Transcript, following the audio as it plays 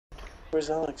Where's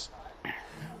Alex?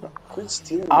 Quit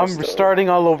stealing my I'm stuff. starting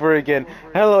all over again.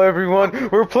 Hello everyone,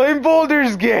 we're playing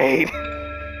Baldur's Gate!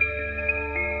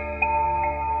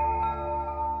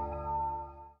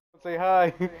 Say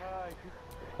hi.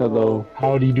 Hello.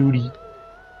 Howdy doody.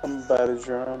 I'm about to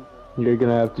drown. You're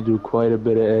gonna have to do quite a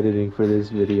bit of editing for this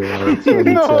video, Alex, let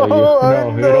me No, tell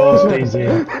you. No, It all stays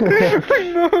in.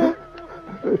 No.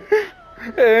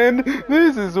 And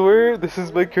this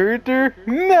is my character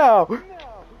now.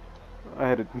 I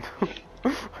had to.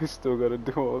 I still gotta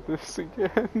do all this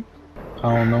again.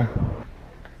 I don't know.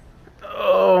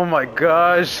 Oh my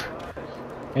gosh.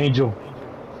 Angel.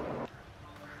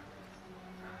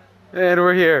 And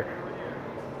we're here.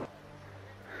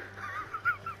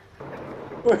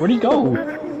 Where'd he go?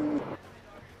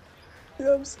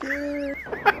 Yeah, I'm scared.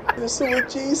 There's someone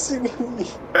chasing me.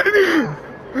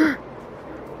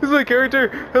 This is my character.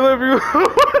 Hello everyone.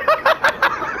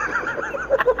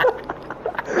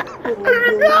 No!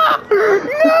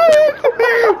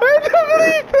 I don't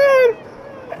believe that!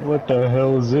 What the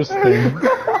hell is this thing?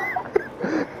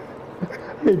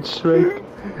 It's Shrek.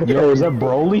 Yo, is that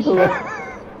Broly?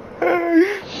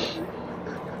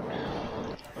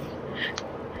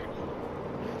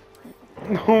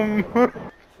 No,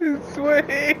 this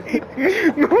way.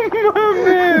 No,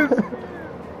 mames.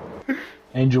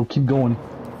 Angel, keep going.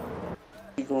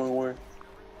 You going where?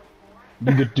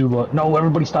 You get to do no,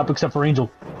 everybody stop except for Angel.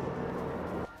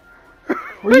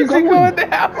 Where are you going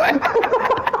that way?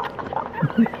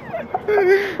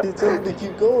 He told me to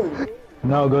keep going.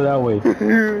 No, go that way.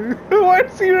 Why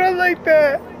does he run like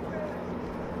that?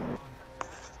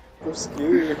 I'm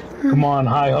scared. Come on,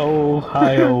 hi-ho,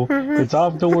 hi-ho. It's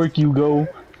off to work you go.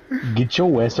 Get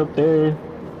your ass up there.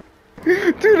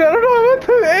 Dude, I don't know how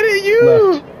to edit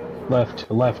you! Left.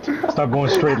 Stop going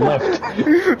straight left.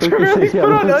 Really put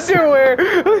on underwear!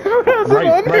 Put on some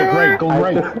underwear. Right, go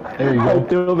right. There you go. I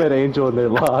threw them at Angel and they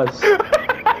lost. There's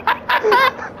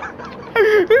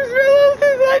pillows in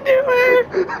his underwear!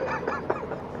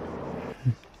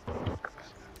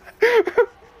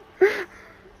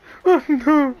 Oh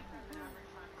no.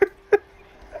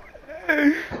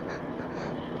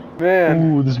 Man.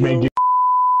 Ooh, this man get.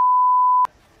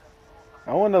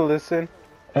 I want to listen.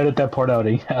 Edit that part out,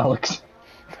 Alex.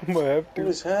 I might have What to.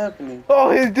 is happening?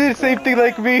 Oh, he did the same thing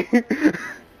like me.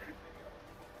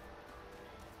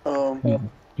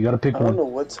 You gotta pick I don't know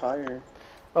one. what's higher.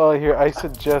 Oh, here, I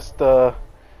suggest, yeah,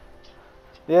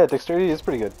 dexterity is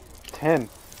pretty good. 10.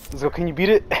 Let's go, can you beat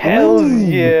it? Hells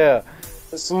yeah!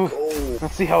 Let's Oof. go.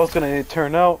 Let's see how it's gonna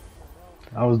turn out.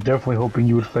 I was definitely hoping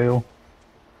you would fail.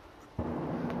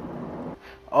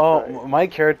 Oh, my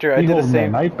character, I did the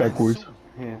same. Knife backwards.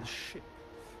 Yeah.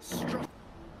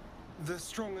 The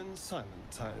strong and silent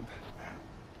type.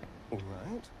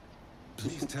 Alright.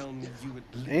 Please tell me you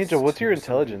at least Angel, what's your know something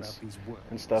intelligence about these words.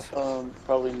 and stuff?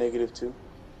 Probably -2. Dude,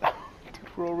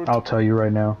 we're all I'll tell you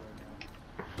right now.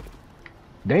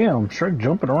 Damn, Shrek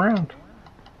jumping around.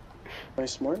 Am I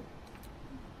smart?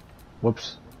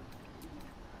 Whoops.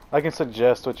 I can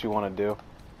suggest what you want to do.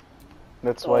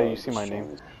 That's why you see my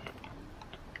name.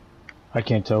 I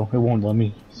can't tell. It won't let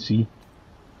me see.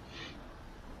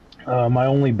 My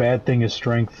only bad thing is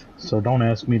strength, so don't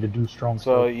ask me to do strong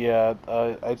So, stuff. yeah,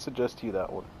 I'd suggest you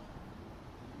that one.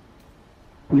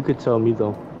 You could tell me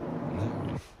though.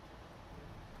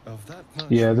 Of that much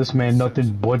Yeah, this man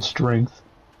nothing but strength.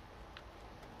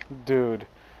 Dude.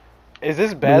 Is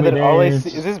this bad that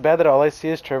all I see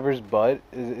is Trevor's butt?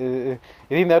 You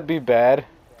think that'd be bad?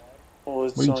 Oh,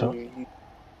 it's What are you on talking- you.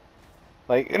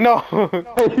 Like, no!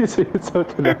 It's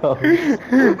something else.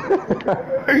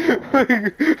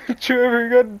 Trevor,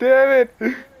 god damn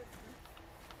it!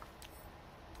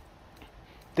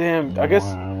 Damn, I guess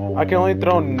I can only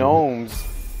throw gnomes.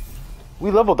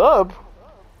 We leveled up!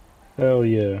 Hell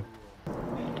yeah.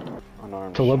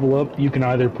 Unarmed. To level up, you can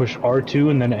either push R2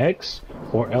 and then X,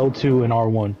 or L2 and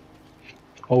R1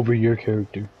 over your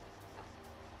character.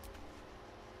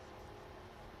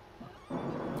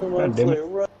 Come God on, damn it. Flair,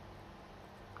 run.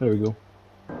 There we go.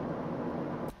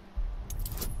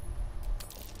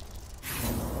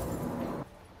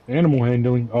 Animal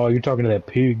handling. Oh, you're talking to that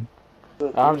pig.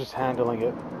 I'm just handling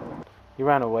it. He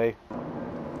ran away.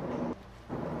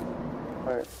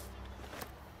 Alright.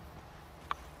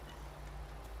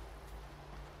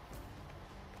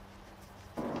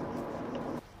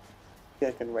 Yeah,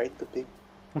 I can ride the pig.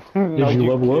 No, Did you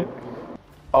level can't. up?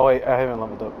 Oh wait, I haven't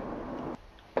leveled up.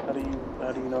 How do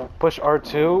you know? Push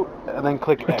R2 and then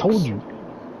click I X. told you.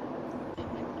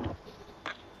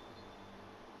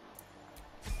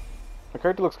 My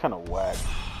character looks kind of whack.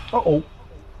 Uh-oh.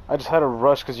 I just had to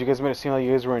rush because you guys made it seem like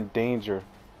you guys were in danger.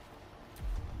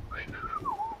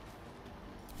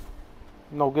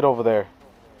 No, get over there.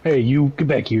 Hey, you get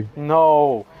back here.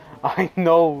 No, I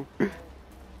know.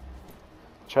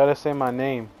 Try to say my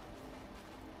name.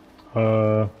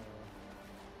 Stop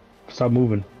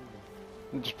moving.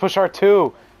 Just push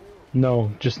R2.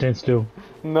 No, just stand still.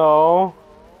 No.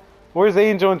 Where's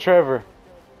Angel and Trevor?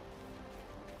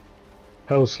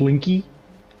 Helsinki?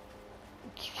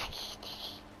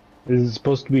 Is it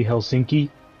supposed to be Helsinki?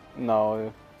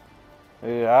 No.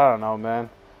 Yeah, I don't know, man.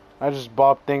 I just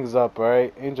bop things up,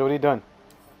 alright? Angel, what are you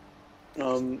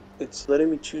doing? It's letting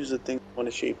me choose the thing I want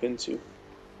to shape into.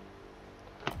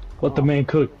 Let the man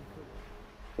cook.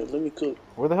 But let me cook.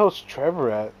 Where the hell's Trevor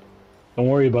at? Don't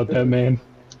worry about that, man.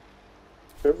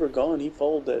 Trevor gone, he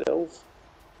followed that elf.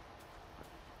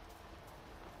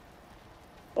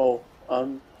 Oh,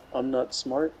 I'm not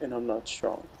smart and I'm not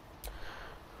strong.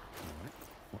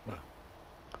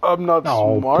 I'm not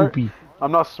Oh, smart. poopy.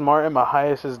 I'm not smart and my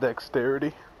highest is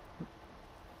dexterity.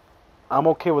 I'm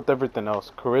okay with everything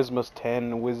else. Charisma's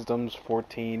 10, wisdom's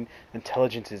 14,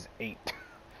 intelligence is 8.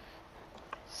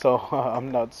 So,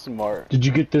 I'm not smart. Did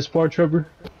you get this far, Trevor?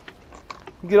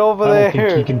 Get over I there! don't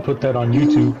think he can put that on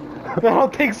YouTube. I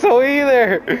don't think so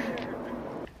either!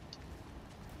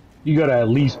 You gotta at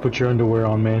least put your underwear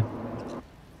on, man.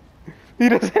 He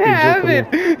doesn't have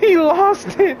it! He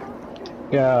lost it!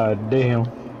 God damn.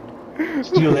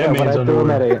 Steal that When man's I threw him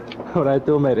underwear. when I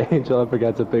threw him at Angel, I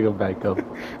forgot to pick him back up.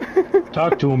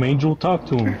 Talk to him, Angel. Talk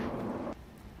to him.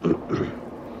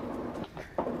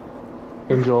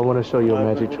 Angel, I want to show you a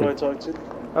magic Who do I trick. talk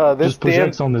to? This Just push damn,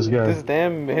 X on this guy. this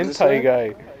damn This hentai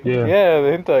guy. Yeah. Yeah,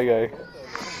 the hentai guy.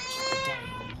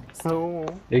 Oh.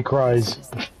 It cries.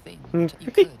 Just think you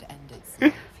could end its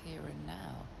life here and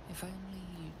now if only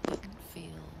you didn't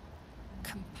feel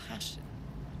compassion.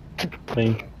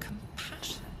 Thing.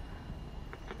 Compassion.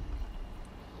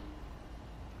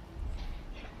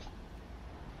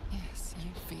 Yes,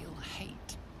 you feel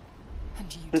hate,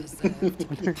 and you deserve to be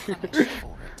punished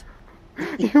for it.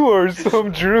 You are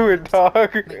some druid,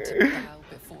 dog. Made to bow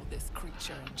before this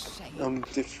creature in shame. I'm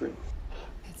different.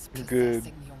 It's Good.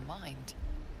 possessing your mind,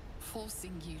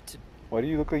 forcing you to Why do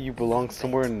you look like you belong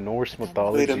somewhere in Norse But then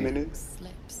mythology? Wait a minute.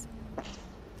 Slips.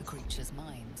 The creature's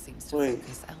mind seems to Wait.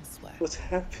 focus elsewhere. What's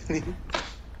happening?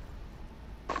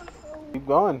 Keep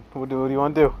going. What do you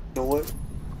want to do? You know what?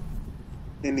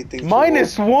 Anything.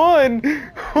 -1! You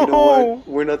know Oh! what?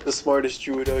 We're not the smartest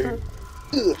druid out here.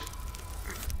 Ugh.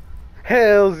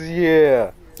 Hells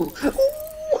yeah!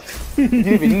 You didn't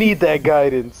even need that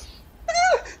guidance.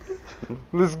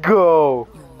 Let's go!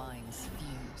 Your minds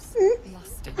fuse,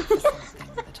 lusting for something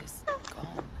that is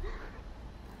gone.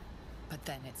 But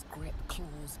then its grip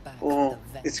claws back Oh, with a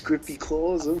it's vengeance, grippy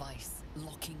claws. a Huh? vice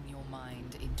locking your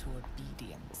mind into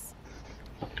obedience.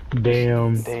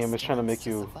 Damn. Damn, it's trying to make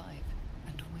you... Survive,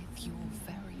 and with your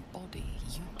very body,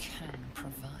 you can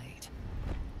provide.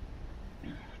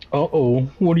 Uh-oh.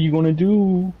 What are you gonna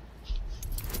do?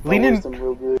 Lean My in. wisdom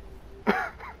real good.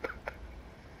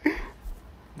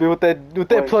 Dude, with that Wait.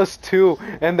 +2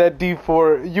 and that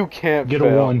D4, you can't Get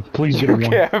fail. a 1. Please get a 1. You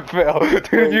can't fail.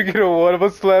 Dude, if you get a 1, I'm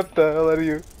gonna slap the hell out of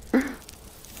you.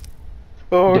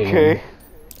 Oh, okay.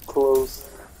 Close.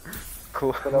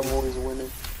 Cool. But I'm always winning.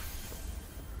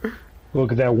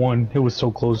 Look at that 1. It was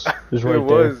so close. It was right It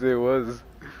was. there.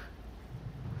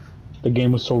 The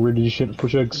game was so ready to shit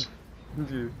push X.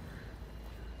 Dude.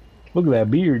 Look at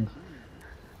that beard.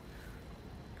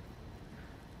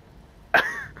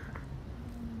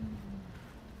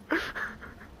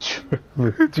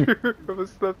 I'm gonna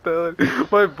slap the hell out of you.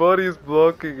 My body is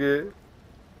blocking it.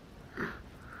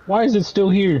 Why is it still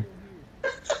here?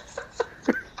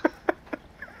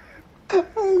 I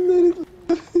let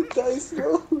it die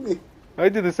slowly. I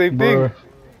did the same thing. Bruh.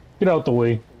 Get out the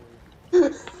way.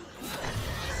 Death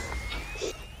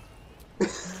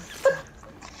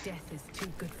is too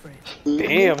good for it.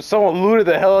 Damn, someone looted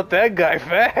the hell out that guy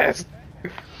fast.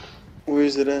 Where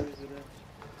is it at?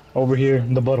 Over here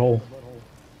in the butthole.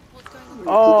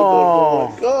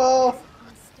 Oh. Oh!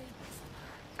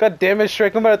 God damn it,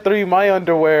 Shrek, I'm gonna throw you my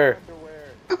underwear.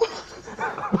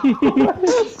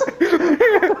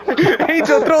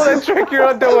 Angel, throw that Shrek your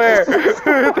underwear.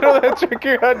 Throw that Shrek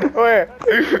your underwear.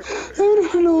 I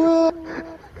don't know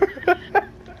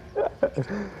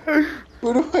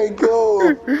where do I go?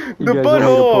 You The guys want me to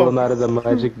pull him butthole. out of the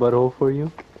magic butthole for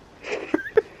you?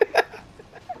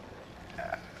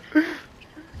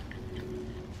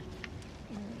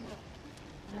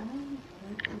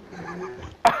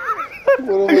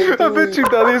 What am I I doing? bet you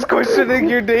Daddy's questioning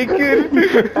you're naked.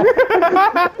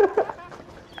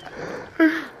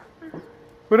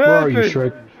 What Where are happened? you,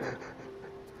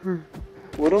 Shrek?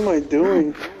 What am I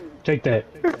doing? Take that.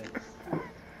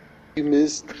 You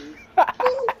missed.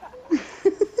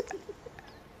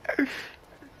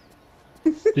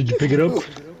 Did you pick it up?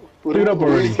 What Pick it up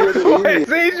already. Why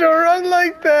does Angel run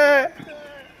like that?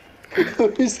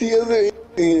 Where's the other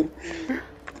alien?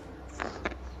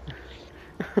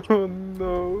 Oh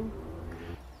no.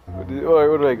 Alright,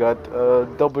 what do I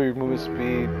got? Double your movement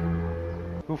speed.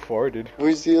 Who farted?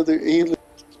 Where's the other alien?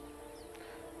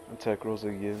 Attack rolls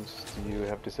against you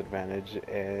have disadvantage,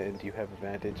 and you have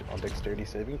advantage on dexterity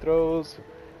saving throws.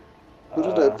 Who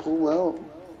did I pull out?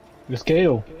 It's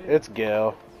Gale. It's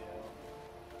Gale.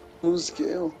 Who's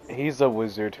Gale? He's a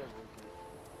wizard.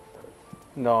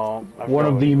 No. I One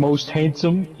of forgot the what most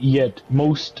handsome, yet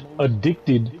most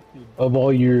addicted of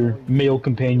all your male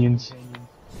companions. he-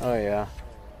 Oh yeah.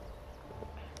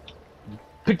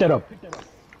 Pick that up.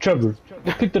 Trevor,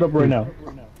 pick that up right now.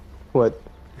 What?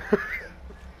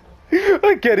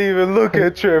 I can't even look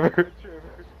at Trevor.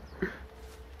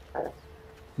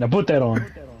 Now put that on.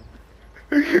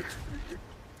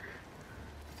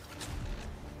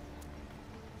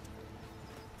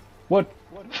 What?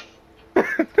 No,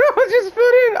 just put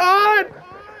it on.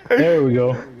 There we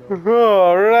go.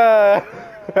 Alright.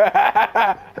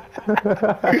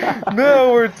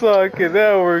 Now we're talking.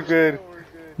 Now we're good.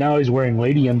 Now he's wearing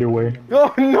lady underwear.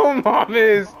 Oh no, Mom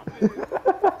is.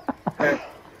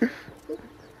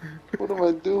 What am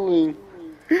I doing?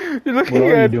 You're looking What are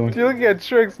you at doing? you're looking at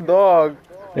Shrek's dog.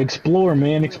 Explore,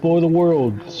 man. Explore the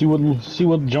world. See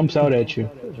what jumps out at you.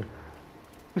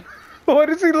 Why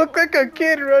does he look like a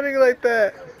kid running like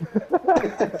that?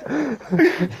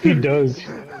 He does.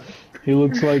 He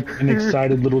looks like an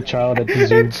excited little child at the And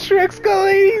zoo. Shrek's got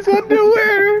ladies'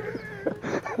 underwear.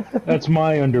 That's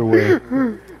my underwear.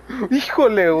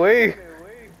 Híjole, wey.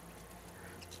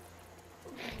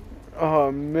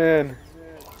 Oh man.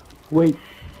 Wait.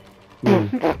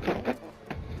 Don't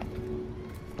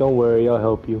worry, I'll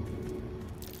help you.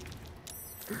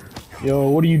 Yo,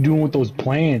 what are you doing with those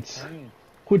plants?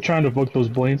 Quit trying to fuck those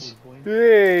plants.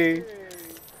 Hey.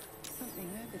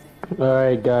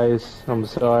 Alright guys, I'm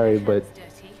sorry, but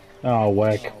Oh,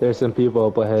 whack. there's some people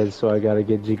up ahead, so I gotta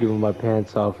get jiggy with my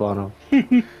pants off on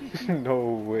them. No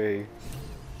way.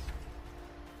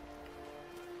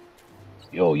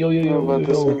 Yo, yo, yo, I'm yo, about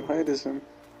the yo. same height as him.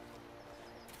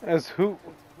 As who?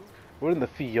 What in the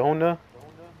Fiona?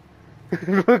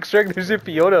 Look, Shrek, there's your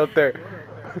Fiona up there.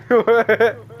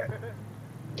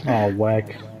 Oh,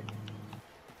 whack.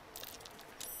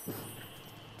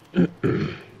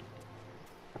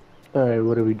 Alright,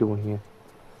 what are we doing here?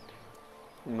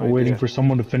 No I'm waiting idea. for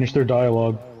someone to finish their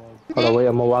dialogue. Hold on, wait,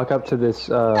 I'm gonna walk up to this,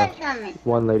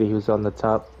 one lady who's on the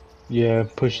top. Yeah,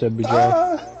 push that bitch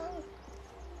off.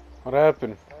 What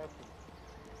happened?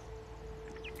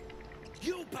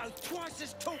 You both twice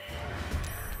as tall.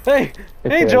 Hey!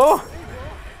 Hey, Okay. Joel!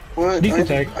 What? Sneak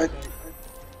attack.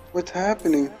 What's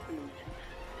happening?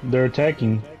 They're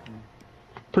attacking.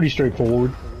 Pretty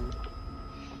straightforward.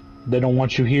 They don't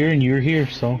want you here, and you're here,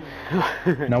 so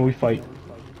now we fight.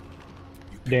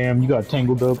 Damn, you got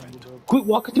tangled up. Quit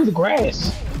walking through the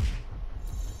grass.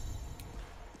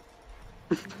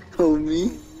 Oh,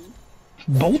 me?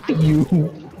 Both of you.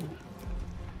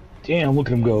 Damn, look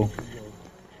at him go.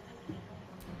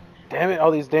 Damn it,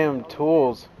 all these damn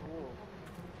tools.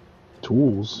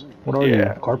 Tools. What are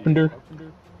Yeah. you, carpenter?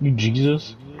 You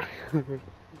Jesus? I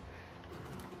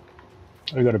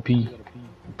gotta pee.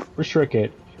 Where's Shrek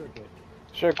at?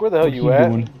 Shrek, where the hell What you at?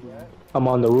 doing? I'm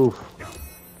on the roof.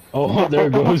 Oh, there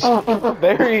it goes.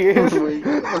 There he is. Oh my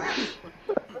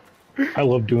god. I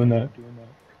love doing that.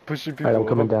 Pushing people. Alright, I'm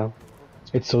coming up. down.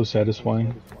 It's so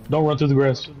satisfying. Don't run through the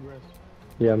grass.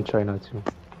 Yeah, I'm trying not to.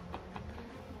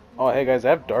 Oh, hey guys, I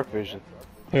have dark vision.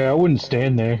 Yeah, I wouldn't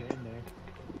stand there.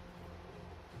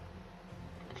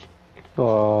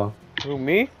 Oh, Who,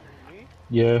 me?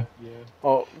 Yeah.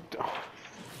 Oh,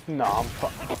 nah, I'm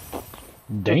fine.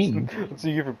 Dang. Let's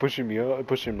see you for pushing me up,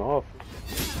 pushing him off.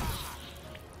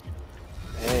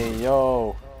 Hey,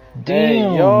 yo.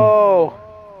 Damn. Hey, yo.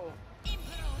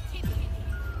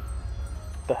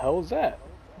 The hell is that?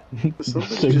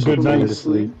 Say just good put me night. to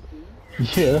sleep.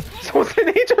 Yeah. Someone's an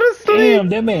angel to sleep. Damn,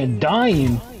 that man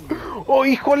dying. Oh,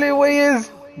 híjole, way is.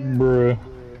 Bruh.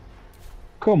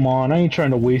 Come on, I ain't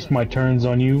trying to waste my turns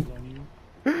on you.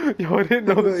 Yo, I didn't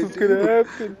know this was gonna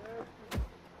happen.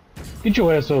 Get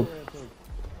your ass up.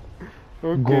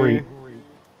 Okay. Great.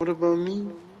 What about me?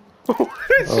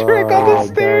 It's Shrek on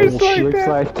the stairs guys, like looks that.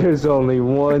 like there's only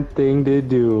one thing to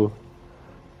do.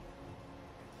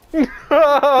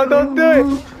 Oh, don't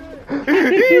do it.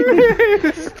 He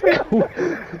missed.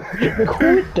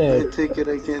 Quit I that. take it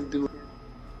I can't do it.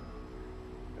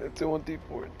 It's a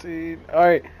 1d14.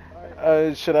 Alright.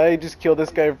 Should I just kill this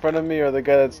guy in front of me or the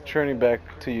guy that's turning back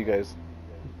to you guys?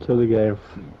 Kill the guy.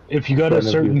 If you got a Front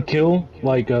of certain you. kill,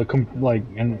 like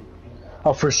and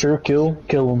I'll for sure kill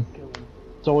him.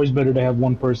 It's always better to have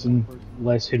one person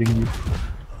less hitting you.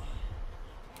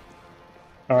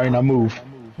 All right, now move.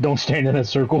 Don't stand in that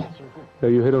circle. Yo,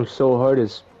 you hit him so hard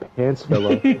his pants fell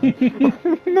off.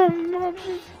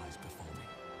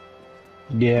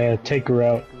 Yeah, take her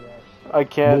out. I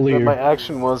can't, Bully but her. my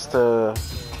action was to...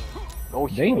 Oh,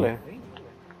 Damn. Hile.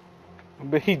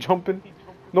 But he jumping?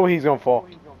 No, he's gonna fall.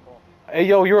 Hey,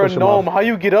 yo, you're Push a him gnome. off. How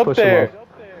you get up Push him there? off.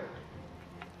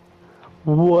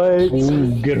 What?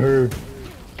 Ooh, get her.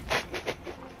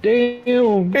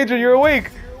 Damn. Angel, you're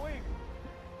awake.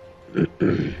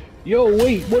 Yo,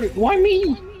 wait. What? Why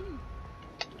me?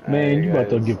 Man, you about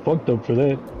to guys. get fucked up for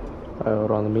that. Alright,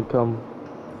 hold on, let me come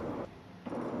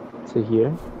to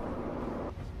here.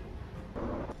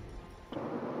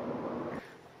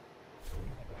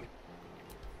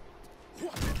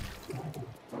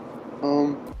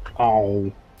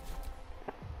 Oh.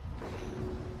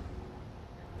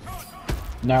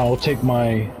 Now I'll take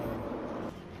my...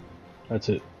 That's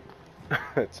it.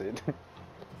 That's it.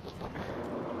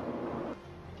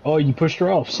 Oh, you pushed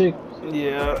her off. Sick.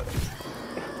 Yeah.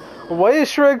 Why is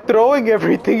Shrek throwing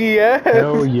everything he has?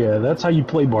 Hell yeah. That's how you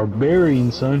play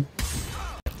Barbarian, son.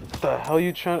 What the hell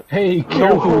you trying? Hey,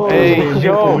 careful. with those Hey, damn hit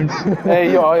yo, points.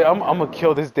 hey, yo, I'm gonna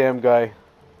kill this damn guy.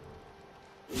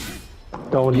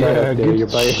 Don't die Yeah, up there, you're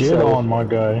get by shit yourself. on, my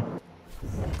guy.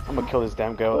 I'm gonna kill this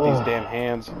damn guy with these damn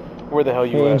hands. Where the hell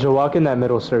you Hey, at? Angel, walk in that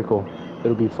middle circle.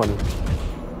 It'll be funny.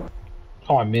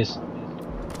 Oh, I missed.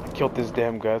 I killed this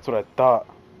damn guy. That's what I thought.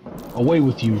 Away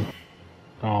with you.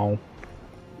 Oh.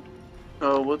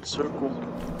 What circle?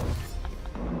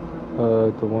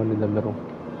 The one in the middle.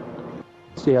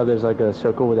 See how there's like a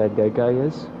circle where that dead guy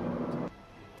is?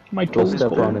 My Go toes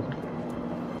step on it.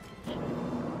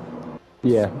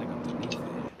 Yeah.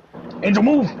 Angel,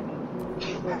 move!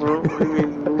 Bro, what do you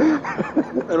mean move?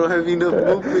 I don't have enough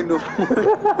movement no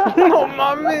more. No,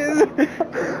 mommy.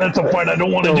 That's a fight I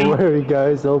don't want to Don't do. worry,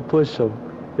 guys. I'll push him.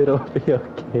 It'll be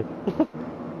okay.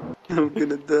 I'm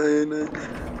gonna die and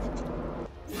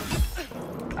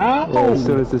Ow! Yeah, as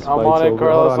soon as this I'm fight's on it, over,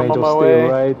 Carlos, hold on, I'm on Angel, my stay way.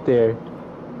 right there.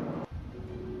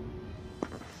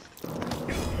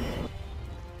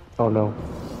 Oh no!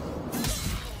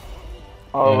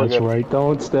 Oh, Yeah, we're that's good. right.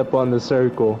 Don't step on the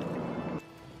circle.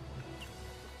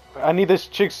 I need this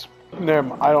chick's... Never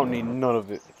mind. I don't need none of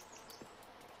it.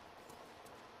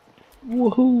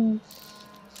 Woohoo!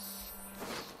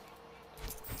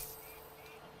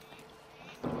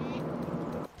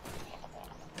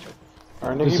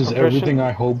 Are any of This you is proficient? everything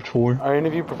I hoped for. Are any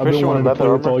of you I've been proficient with wanting to leather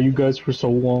play with armor? all you guys for so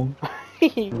long.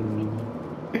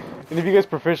 Any of you guys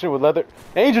proficient with leather?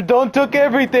 Angel, don't took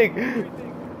everything!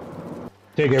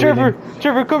 Take Trevor, everything.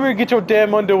 Trevor, come here and get your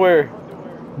damn underwear.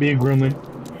 Be a gremlin.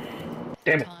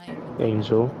 Damn it.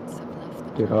 Angel,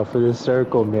 get off of this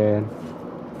circle, man.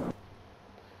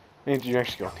 Angel, you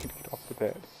actually don't need to get off with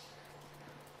that.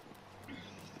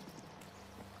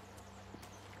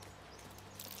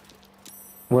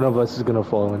 One of us is gonna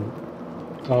fall in.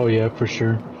 Oh yeah, for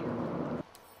sure.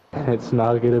 And it's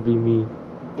not gonna be me.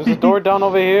 There's a door down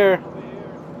over here.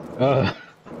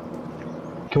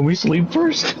 Can we sleep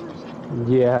first?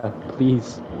 Yeah,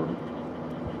 please.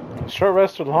 Short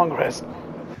rest or long rest?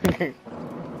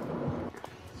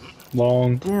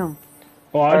 Long. damn.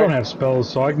 Oh, I don't have spells,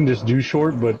 so I can just do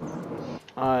short, but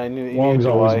I need long's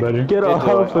always July. better. Get Yeah, off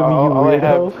do of it. me, you All I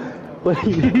have- weirdo. What are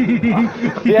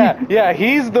you... Yeah,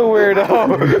 he's the weirdo.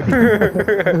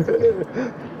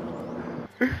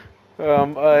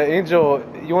 Angel,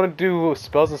 you want to do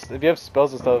spells? If you have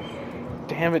spells and stuff,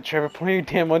 damn it, Trevor, put on your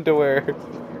damn underwear.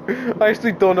 I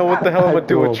actually don't know what the hell I'm gonna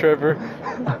do with Trevor.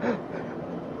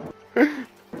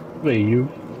 Wait, you?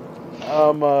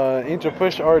 Angel,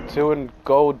 push R2 and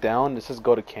go down. It says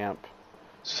go to camp.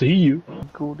 See you.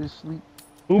 Go to sleep.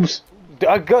 Oops.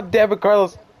 God damn it,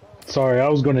 Carlos. Sorry, I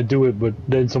was gonna do it, but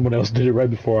then someone else did it right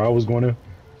before I was gonna.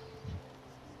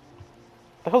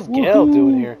 What the hell's Gail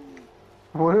doing here?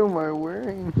 What am I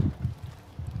wearing?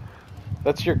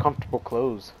 That's your comfortable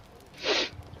clothes.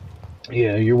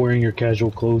 Yeah, you're wearing your casual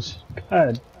clothes.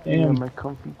 God damn. my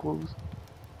comfy clothes.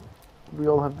 We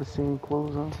all have the same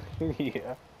clothes on.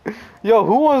 Yeah. Yo,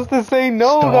 who wants to say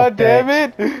no? Stop God damn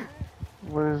that. it!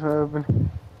 What is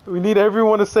happening? We need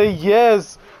everyone to say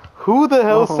yes. Who the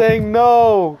hell's Oh. saying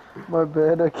no? My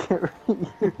bad, I can't read.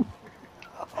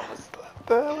 What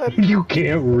the hell? You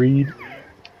can't read.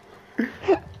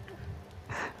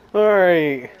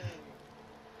 Alright.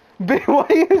 Why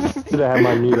is Should I have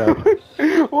my meat up?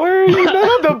 Why are you not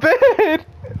on the bed?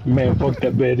 Man, fuck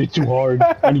that bed. It's too hard.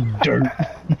 I need dirt.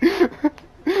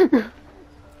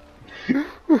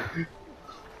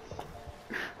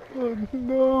 Oh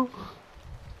no.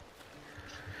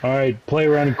 Alright, play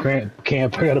around in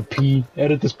camp. I gotta pee.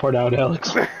 Edit this part out,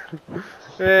 Alex.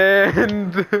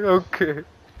 And okay.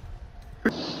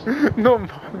 No,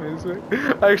 mom is it?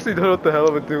 I actually don't know what the hell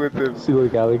I'm gonna do with him. See,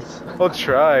 look, Alex. I'll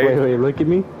try. Wait, look at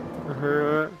me.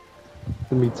 Uh,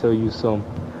 Let me tell you some.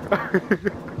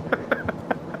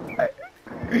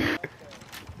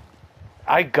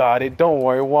 I got it. Don't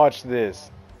worry. Watch this.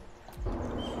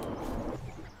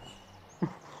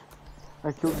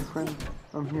 I killed your friend.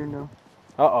 I'm here now.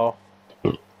 Uh-oh.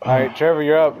 Alright, Trevor,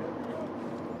 you're up.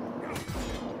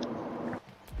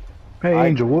 Hey,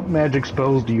 Angel, what magic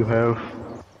spells do you have?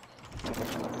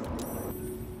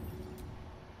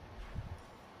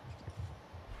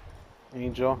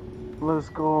 Angel. Let's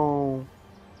go.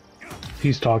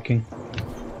 He's talking.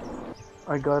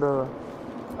 I got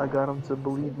him to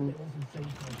believe me.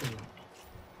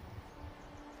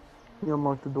 He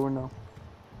unlocked the door now.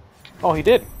 Oh, he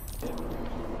did.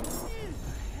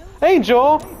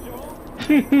 Angel! What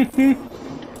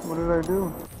did I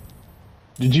do?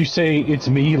 Did you say, it's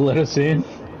me, let us in?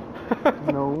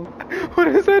 No. What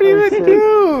does that even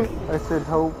do? I said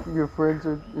help, your friends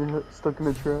are stuck in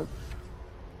a trap.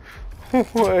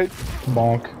 What?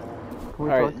 Bonk. Can we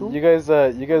Alright, talk to him? you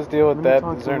guys deal with that.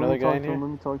 Is there another guy in here? Let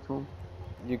me talk to him.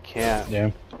 You can't.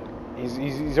 Yeah.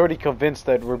 He's already convinced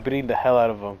that we're beating the hell out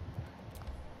of him.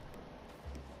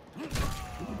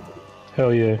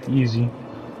 Hell yeah, easy.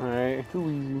 Alright. Too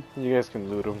easy. You guys can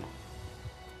loot him.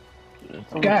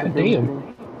 God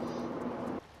damn.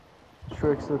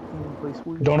 Shrek's the theme place.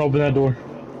 Don't open that door.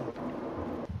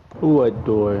 What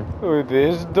door? Or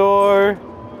this door.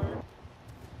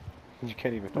 You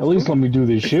can't even. At least let me do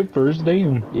this shit first,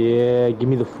 damn. Yeah, give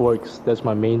me the forks. That's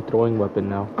my main throwing weapon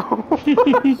now. I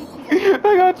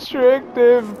got Shrek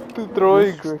there to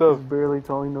throwing Shrek stuff. is barely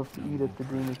tall enough to eat at the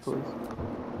Dreamer's place.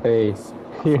 Hey,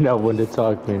 you're not one to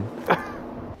talk, man.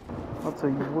 I'll tell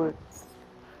you what.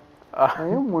 I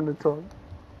am one to talk.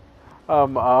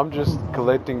 I'm just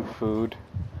collecting food.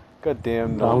 God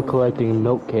damn no. I'm collecting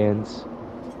milk cans.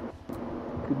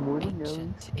 Good morning, Alex.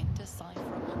 Ancient,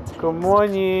 indecipherable text. Good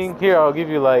morning. Here, I'll give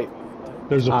you light.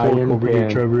 There's a fork Iron over pan. here,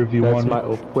 Trevor, if you That's want my. it.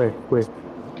 Oh, where?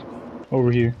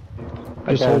 Over here.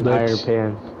 I Just got hold an iron X.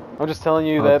 pan. I'm just telling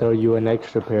you I'll that. throw you an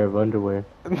extra pair of underwear.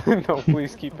 No,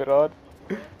 please keep it on.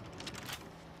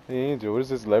 Hey, Angel, what does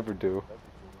this lever do?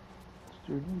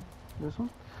 This one?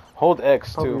 Hold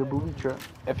X Probably a too. booby trap.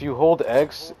 If you hold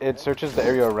X, it searches the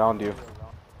area around you.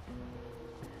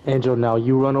 Angel, now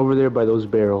you run over there by those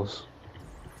barrels.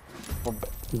 Well,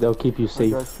 They'll keep you I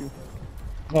safe. got you.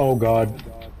 Oh god.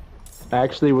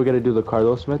 Actually, we're gonna do the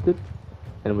Carlos method,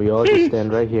 and we all just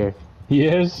stand right here.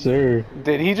 Yes, sir.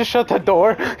 Did he just shut the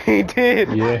door? He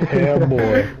did. Yeah,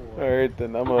 boy. All right,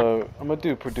 then I'm gonna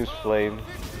do produce flame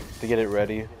to get it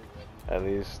ready, at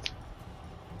least.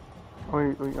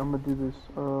 Wait, I'm gonna do this.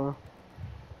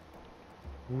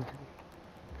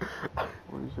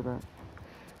 Where is it at?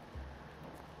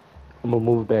 I'm gonna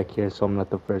move back here so I'm not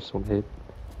the first one hit.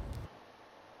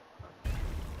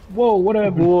 Whoa, what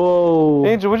happened? Whoa!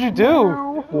 Angel, what'd you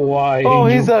do? Why, Oh,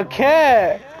 Angel? he's a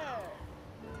cat.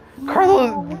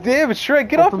 Carlos, damn Shrek,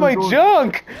 get off my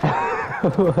junk!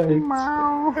 What?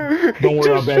 Don't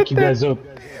worry, I'll back you guys up.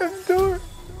 Door.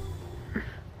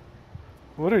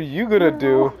 What are you gonna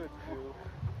do?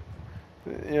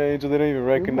 Yeah, Angel, they don't even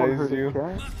recognize Who you.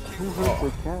 hurt a cat? Who hurt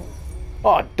the cat?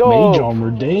 Oh, dog! Mage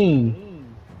armor,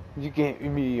 dang. You gave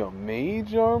me a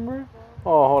mage armor?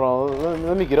 Oh, hold on.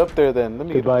 Let me get up there then. Let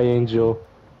me Goodbye, Angel.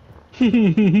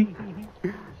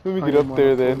 get up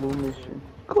there then.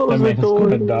 Close That the man's door.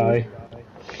 gonna die.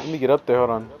 Let me get up there. Hold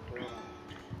on.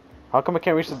 How come I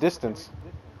can't reach the distance?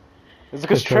 Is it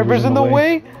because Trevor's Trevor's in the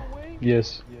way?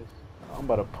 Yes. I'm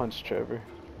about to punch Trevor.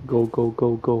 Go, go,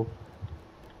 go, go.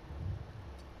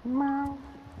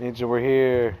 Angel, we're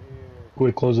here.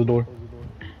 Quick, close the door.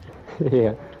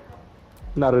 Yeah.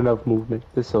 Not enough movement.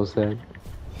 It's so sad.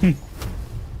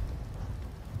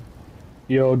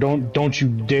 Yo, don't you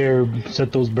dare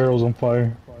set those barrels on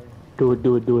fire. Do it,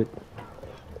 do it, do it.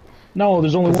 No,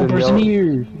 there's only one Listen, person yo.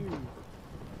 here.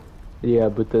 Yeah,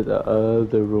 but the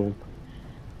other room.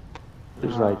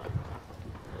 There's like...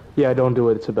 Yeah, don't do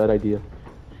it. It's a bad idea.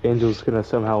 Angel's gonna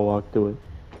somehow walk through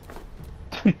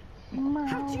it.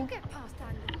 How'd you get past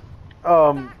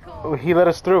Andy? He let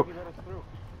us through.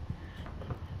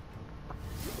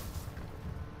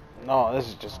 No, this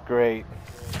is just great.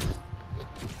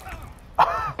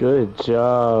 Good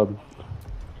job.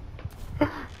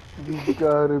 You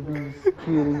gotta be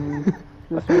kidding me.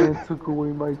 This man took away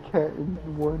my cat in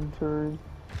one turn.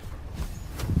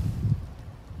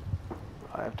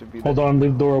 I have to be. Hold on,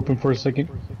 leave the door open for a second.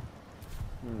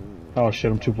 Oh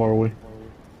shit, I'm too far away.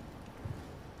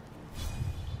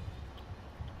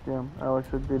 Damn, Alex,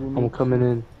 I didn't. I'm coming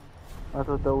in. I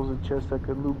thought that was a chest I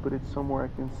could loot, but it's somewhere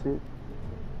I can sit.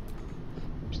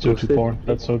 Still too far.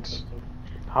 That sucks.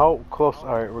 How close?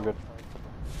 Alright, we're good.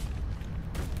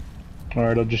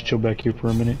 Alright, I'll just chill back here for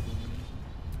a minute.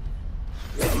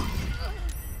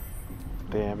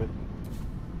 Damn it.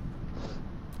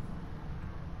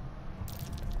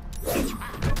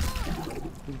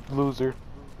 Loser.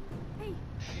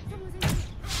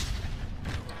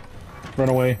 Run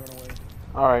away.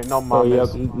 Alright, no Oh, mom. yep.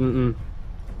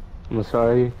 I'm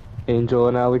sorry, Angel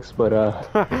and Alex, but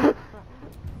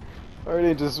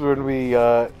Alright, just when we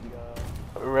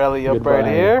rally up Goodbye. right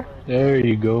here. There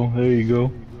you go. There you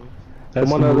go. That's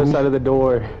I'm on the the other move. side of the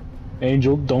door.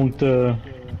 Angel, don't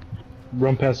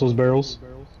run past those barrels.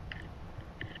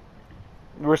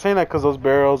 We're saying that because those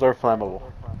barrels are flammable.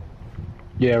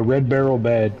 Yeah, red barrel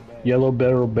bad. Yellow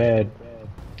barrel bad.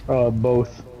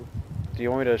 Both. Do you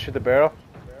want me to shoot the barrel?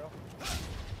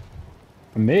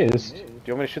 I missed. Do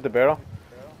you want me to shoot the barrel?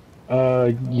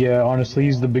 Yeah, honestly,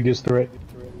 he's the biggest threat.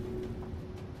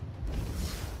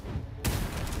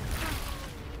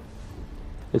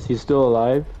 Is he still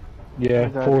alive? Yeah,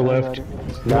 got 4 it, I left. got it.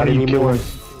 Why Not do you kill anymore. him?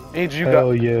 Angel, you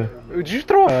Hell got. yeah. Did you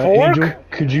throw a fork? Angel,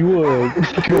 could you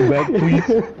go back,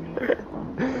 please?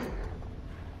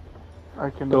 I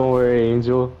can. Don't worry,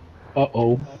 Angel.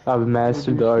 Uh-oh. I've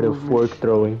mastered the art of fork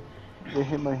throwing. They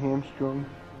hit my hamstring.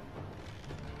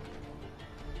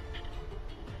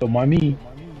 Don't mind me.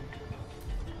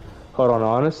 Hold on,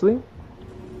 honestly?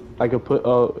 I could put.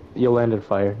 Oh, you landed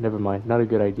fire. Never mind. Not a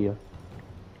good idea.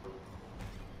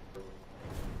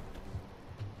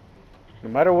 No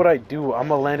matter what I do, I'm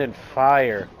gonna land in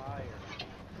fire.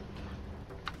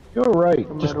 You're right.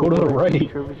 No Just matter go to the what I do, right.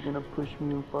 Trevor's gonna push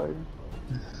me in fire.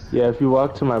 Yeah, if you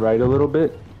walk to my right a little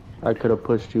bit, I could have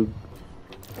pushed you.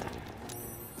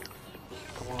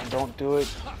 Come on, don't do it.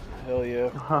 Hell yeah.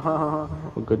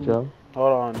 Well, good job.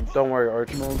 Hold on, don't worry,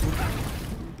 Arch. Imagine.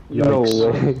 No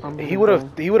Yikes. way. He would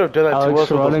have done that to Alex, us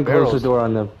with run those and close the barrels. door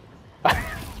on them.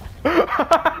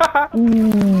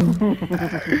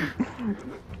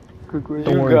 Quick way.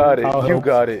 Don't You worry, got it. I'll You help.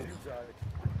 got it.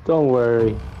 Don't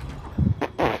worry.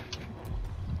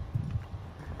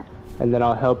 And then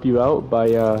I'll help you out by,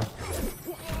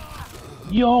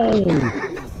 Yo!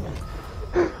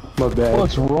 my bad.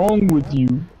 What's wrong with you?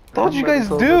 What you guys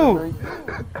Myself do? at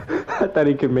night. I thought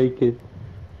he could make it.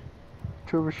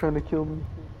 Trevor's trying to kill me.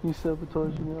 He's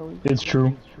sabotaging me, Alex. It's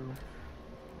true.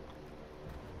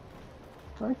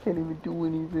 I can't even do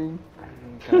anything.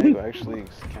 Can I actually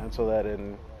cancel that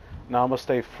and... No, I'm gonna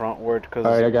stay frontward because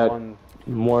Alright, I got one...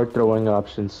 more throwing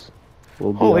options.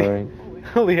 We'll be Holy, alright.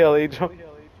 holy hell, Angel.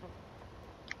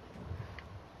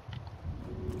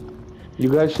 You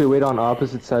guys should wait on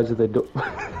opposite sides of the door.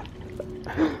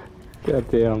 God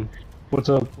damn. What's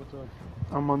up?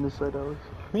 I'm on this side, Alex.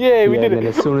 Yay, we Yeah, did and then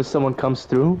it. as soon as someone comes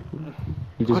through,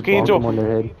 you just Quick, bonk Angel. them on their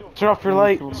head. Turn off your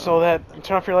light so that...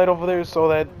 Turn off your light over there so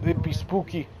that it'd be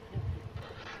spooky.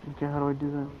 Okay, how do I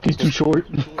do that? He's too short.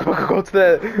 Go to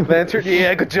that lantern.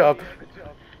 Yeah, good job.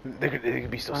 They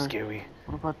could be so Alright. scary.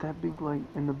 What about that big light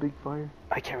and the big fire?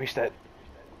 I can't reach that.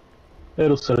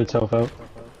 It'll set itself out.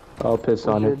 I'll piss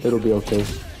on it. It'll be okay.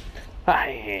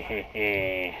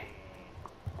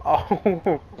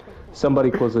 Oh, Somebody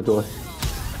close the door.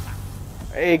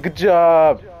 hey, good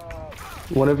job.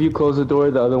 One of you close the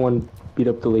door, the other one beat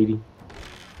up the lady.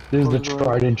 This is the Close the door.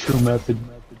 tried and true method.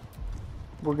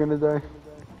 We're gonna die.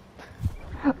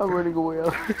 I'm running away,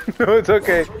 Alex. No, it's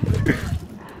okay.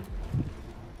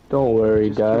 Don't worry,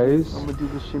 Just kidding. guys. I'm gonna do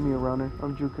the shimmy around her.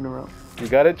 I'm juking around. You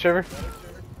got it, Trevor?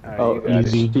 Alright, Oh, you got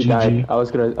easy. it. She died. GG. I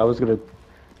was gonna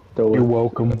throw You're her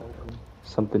welcome.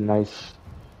 something nice.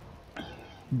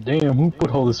 Damn, who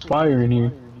put all this fire in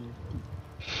here?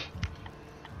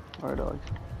 Alright, Alex.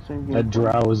 Same game. That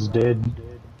drow is dead.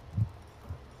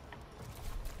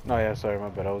 Oh yeah, sorry, my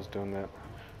bad. I was doing that.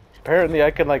 Apparently,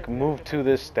 I can like move to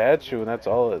this statue, and that's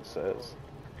all it says.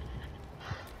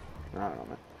 I don't know,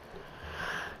 man.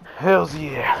 Hells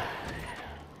yeah.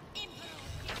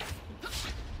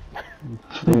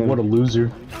 What a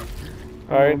loser.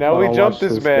 All right, now we I'll jump watch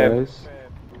this man. guys.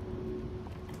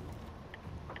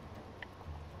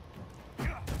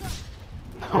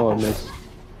 Oh, I missed.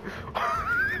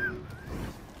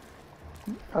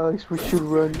 Alex, we should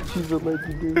run. She's a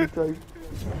legendary type.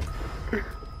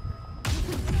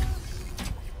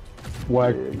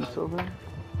 Whack. Yeah, you saw that?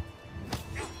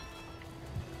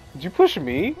 Did you push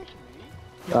me?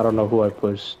 I don't know who I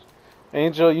pushed.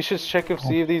 Angel, you should check if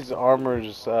see if these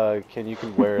armors you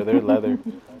can wear. They're leather.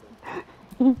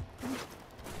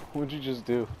 What'd you just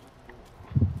do?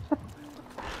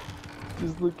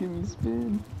 Just look at me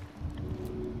spin.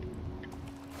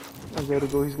 I gotta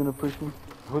go, he's gonna push me.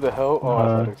 Who the hell? Oh,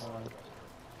 athletics.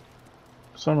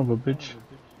 Son of a bitch.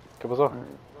 ¿Qué pasó?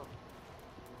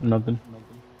 Nothing.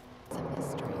 It's a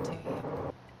mystery to you.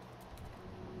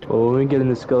 Well, when we get in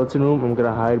the skeleton room, I'm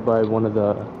gonna hide by one of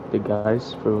the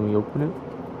guys for when we open it.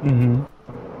 Mm-hmm.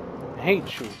 I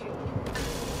hate you.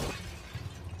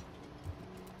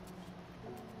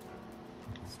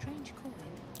 Strange calling.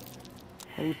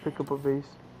 How do you pick up a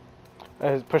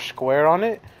vase? Push square on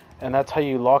it, and that's how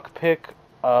you lock pick,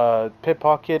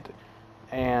 pickpocket,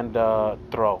 and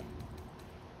throw.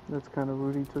 That's kind of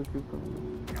rude, he took it from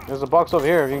me. There's a box over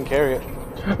here if you can carry it.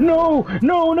 No!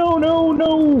 No! No! No!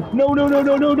 No! No! No! No!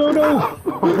 No! No! No! No!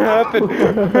 What happened?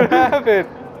 What happened?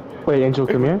 Wait, Angel,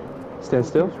 come here. Stand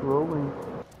still. It's rolling.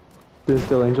 Stand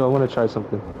still, Angel. I want to try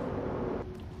something.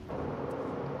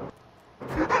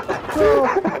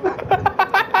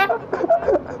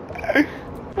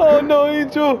 Oh no,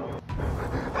 Angel!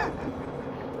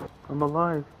 I'm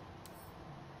alive.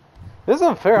 This is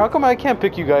unfair. How come I can't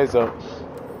pick you guys up?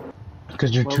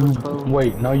 Because you're too...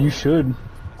 Wait, no, you should.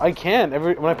 I can.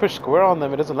 When I push square on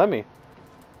them, it doesn't let me.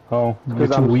 Oh, you're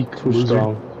Because too I'm weak, too loser.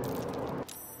 strong.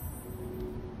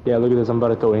 Yeah, look at this. I'm about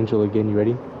to throw Angel again. You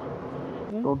ready?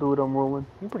 Don't do it, I'm rolling.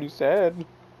 I'm pretty sad.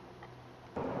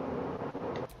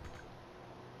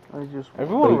 I just...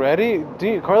 Everyone ready?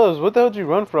 Carlos, what the hell did you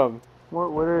run from?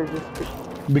 What did I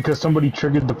just... Because somebody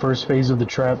triggered the first phase of the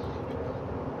trap.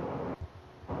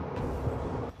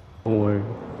 Don't worry.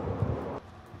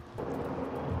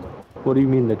 What do you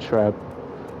mean the trap?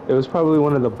 It was probably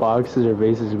one of the boxes or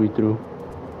vases we threw.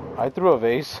 I threw a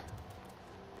vase.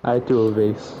 I threw a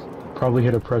vase. Probably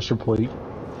hit a pressure plate.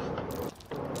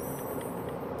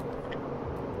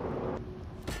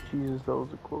 Jesus, that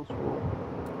was a close roll.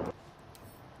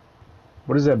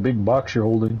 What is that big box you're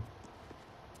holding?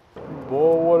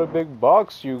 Boy, what a big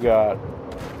box you got.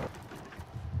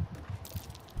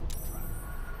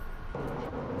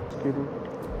 Get it.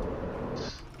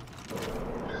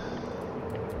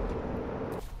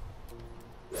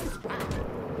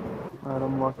 Alright,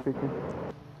 I'm lockpicking.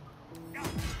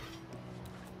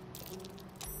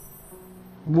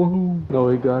 Woohoo! No,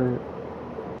 we got it.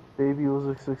 Baby was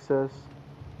a success.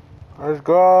 Let's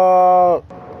go!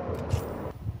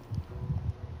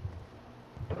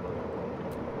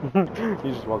 You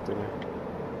just walked in here.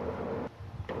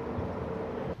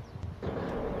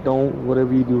 Don't,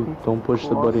 whatever you do, don't push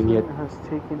the button yet. Has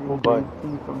taken a What big button?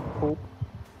 key from hope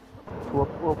to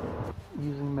up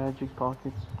using magic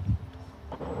pockets.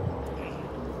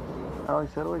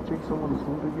 Alex, how do I take someone's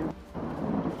loot again?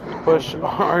 Push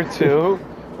R2,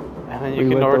 and then you We can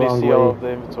went the already wrong see all way. of the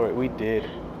inventory. We did.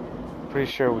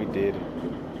 Pretty sure we did.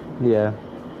 Yeah.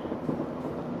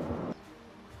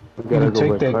 We I'm gotta gonna go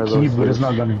take with that Carlos key, but it's first.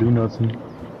 not gonna do nothing. No,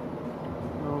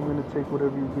 I'm gonna take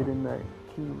whatever you get in that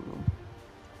key room.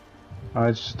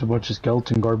 It's just a bunch of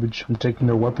skeleton garbage. I'm taking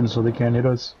their weapons so they can't hit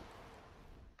us.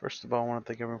 First of all, I want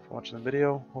to thank everyone for watching the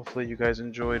video. Hopefully you guys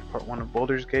enjoyed part 1 of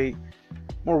Baldur's Gate.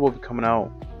 More will be coming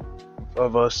out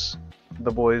of us, the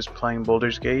boys, playing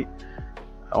Baldur's Gate.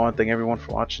 I want to thank everyone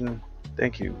for watching.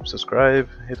 Thank you. Subscribe,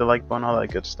 hit the like button, all that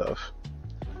good stuff.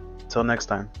 Until next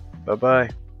time. Bye-bye.